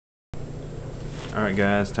Alright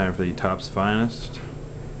guys, time for the Topps Finest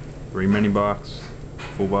 3 mini box,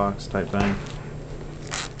 full box type thing.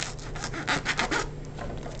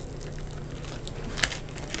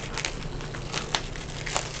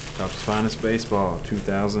 Topps Finest Baseball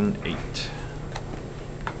 2008.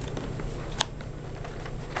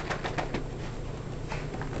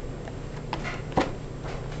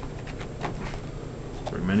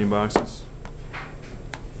 Three mini boxes.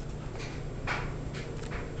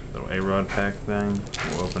 Little A-Rod pack thing.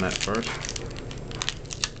 We'll open that first.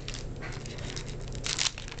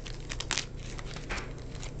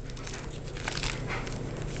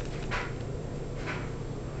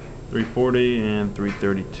 .340 and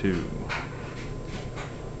 .332,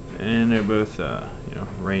 and they're both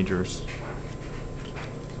Rangers.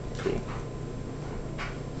 Cool.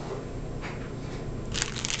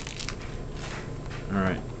 All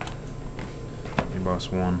right, mini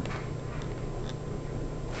box 1.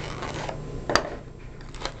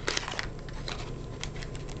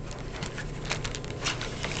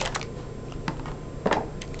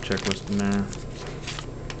 Checklist in there.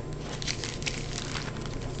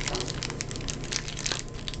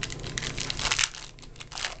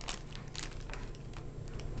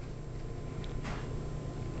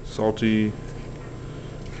 Salty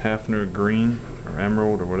Hafner green or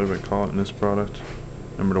emerald or whatever they call it in this product.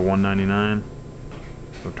 Number to 199.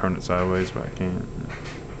 I'll turn it sideways, but I can't.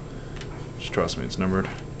 Just trust me, it's numbered.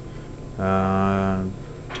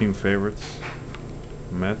 Team favorites,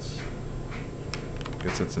 Mets.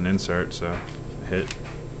 Guess it's an insert, so hit.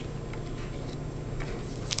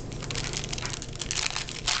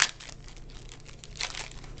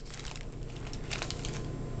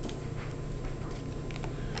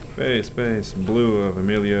 Base blue of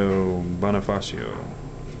Emilio Bonifacio,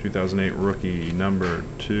 2008 rookie, number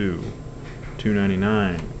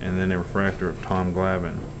 2/299, and then a refractor of Tom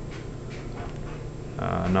Glavine,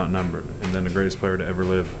 not numbered, and then the greatest player to ever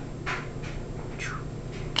live.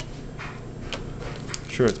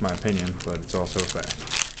 Sure, it's my opinion, but it's also a fact.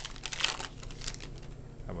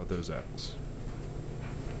 How about those apples?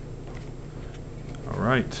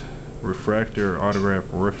 Alright, refractor autograph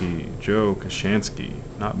rookie Joe Kashansky.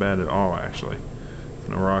 Not bad at all, actually.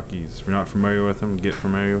 From the Rockies. If you're not familiar with him, get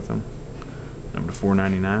familiar with him. Number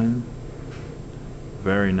 499.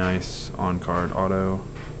 Very nice on-card auto.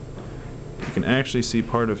 You can actually see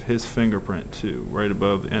part of his fingerprint too, right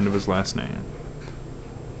above the end of his last name.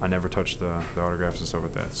 I never touched the autographs and stuff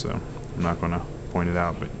like that, so I'm not going to point it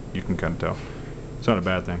out, but you can kind of tell. It's not a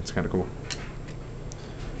bad thing. It's kind of cool.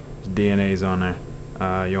 His DNA's on there.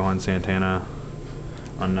 Johan Santana,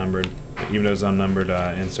 unnumbered. Even those unnumbered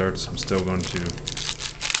inserts, I'm still going to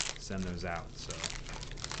send those out. So,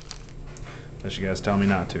 unless you guys tell me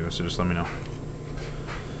not to, so just let me know.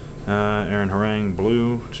 Aaron Harang,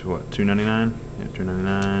 blue, to what? $2.99. Yeah,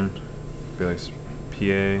 $2.99. Felix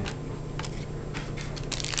PA.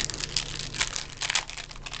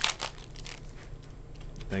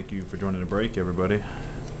 Thank you for joining the break, everybody.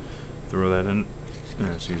 Throw that in.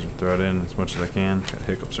 Excuse me, throw it in as much as I can. Got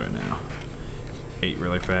hiccups right now. Ate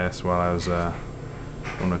really fast while I was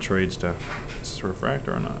doing the trade stuff. Is this a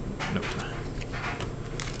refractor or not? Nope.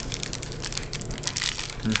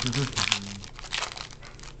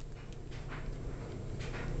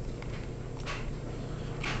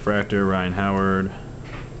 Refractor, Ryan Howard.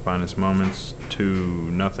 Finest moments,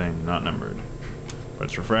 2-0, not numbered. But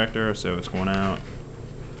it's refractor, so it's going out.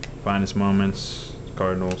 Finest moments,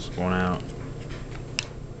 Cardinals going out.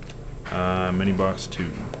 Mini box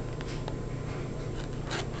 2.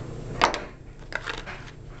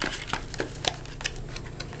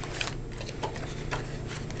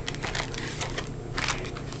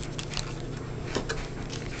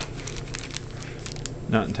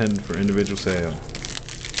 Not intended for individual sale.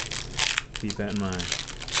 Keep that in mind.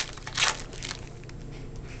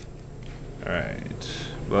 Alright.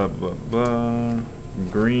 Blah blah blah.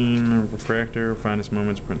 Green refractor, finest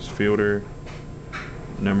moments, Prince Fielder.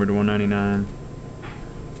 Number to 199.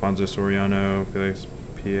 Alfonso Soriano, Felix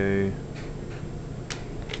PA.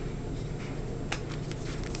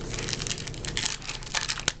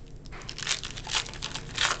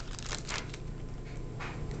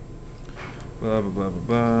 Blah blah blah blah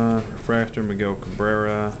blah. Refractor, Miguel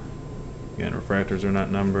Cabrera. Again, refractors are not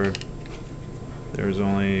numbered. There's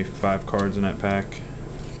only 5 cards in that pack.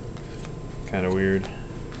 Kind of weird.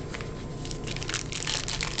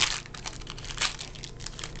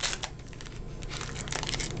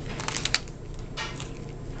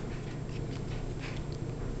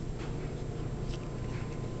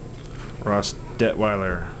 Ross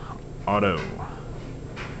Detweiler, auto.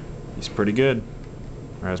 He's pretty good,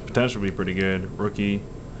 or has potential to be pretty good. Rookie,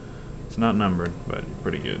 It's not numbered, but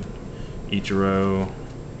pretty good. Ichiro,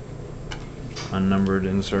 unnumbered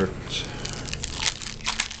insert.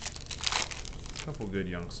 Couple good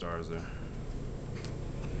young stars there.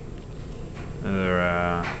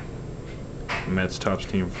 Another Mets Topps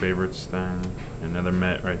Team Favorites thing. Another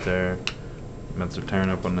Met right there. Mets are tearing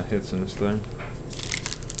up on the hits in this thing.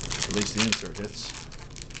 At least the insert hits.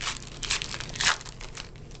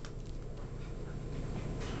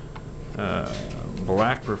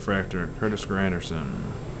 Black refractor, Curtis Granderson.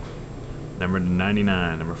 Number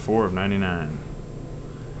 99, number 4 of 99.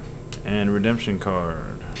 And redemption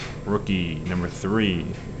card, rookie, number 3.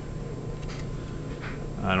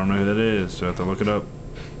 I don't know who that is, so I have to look it up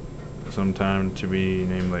sometime to be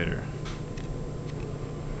named later.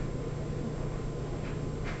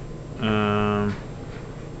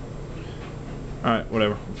 Alright,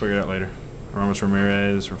 whatever. We'll figure it out later. Ramos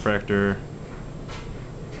Ramirez, refractor.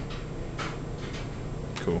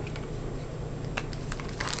 Cool.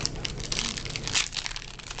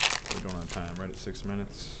 We're going on time, right at 6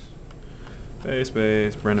 minutes. Base,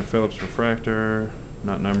 Brandon Phillips, refractor,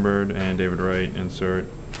 not numbered, and David Wright, insert.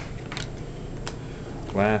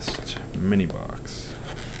 Last mini box.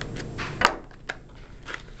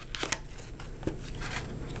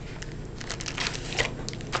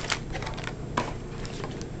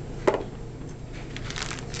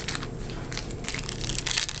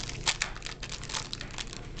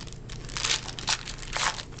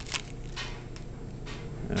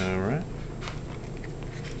 Alright.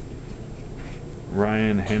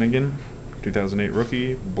 Ryan Hannigan, 2008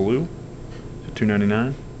 rookie, blue, to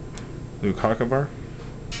 $2.99. Luke Hokavar,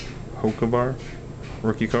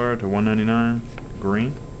 rookie card to $1.99,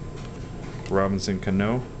 green. Robinson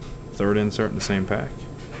Cano, third insert in the same pack.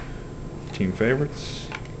 Team favorites.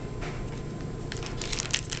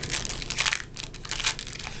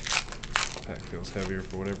 Pack feels heavier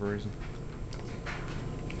for whatever reason.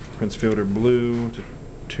 Prince Fielder blue to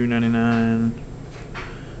 $2.99.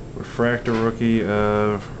 Refractor rookie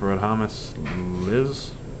of Rodhamis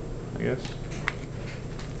Liz, I guess.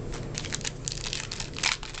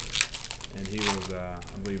 And he was, I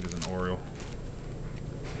believe, is an Oriole.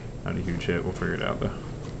 Not a huge hit. We'll figure it out though.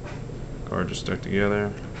 Card just stuck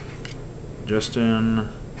together. Justin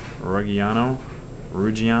Ruggiano.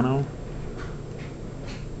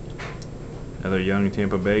 Another young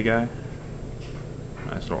Tampa Bay guy.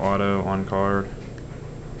 Nice little auto on card.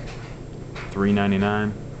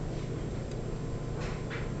 $3.99.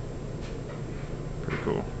 Pretty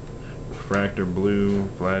cool. Refractor blue,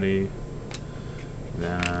 Vladdy.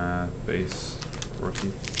 Base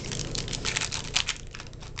rookie.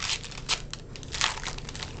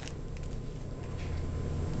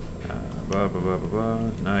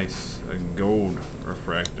 Nice. A gold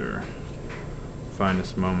refractor.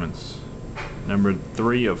 Finest Moments. Number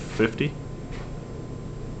 3 of 50.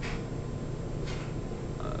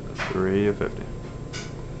 3 of 50.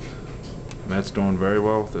 Mets doing very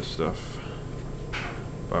well with this stuff.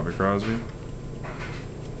 Bobby Crosby.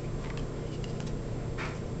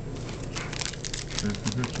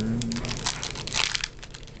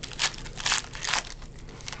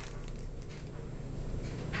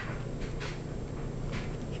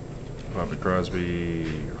 Bobby Crosby,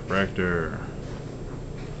 refractor,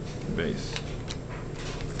 base.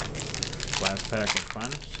 Last pack of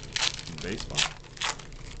Finest-Baseball.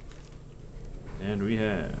 And we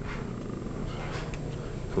have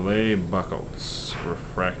Clay Buchholz,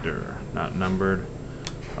 refractor, not numbered.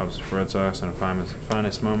 Obviously Red Sox and a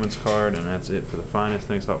Finest Moments card, and that's it for the Finest.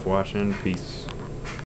 Thanks a lot for watching. Peace.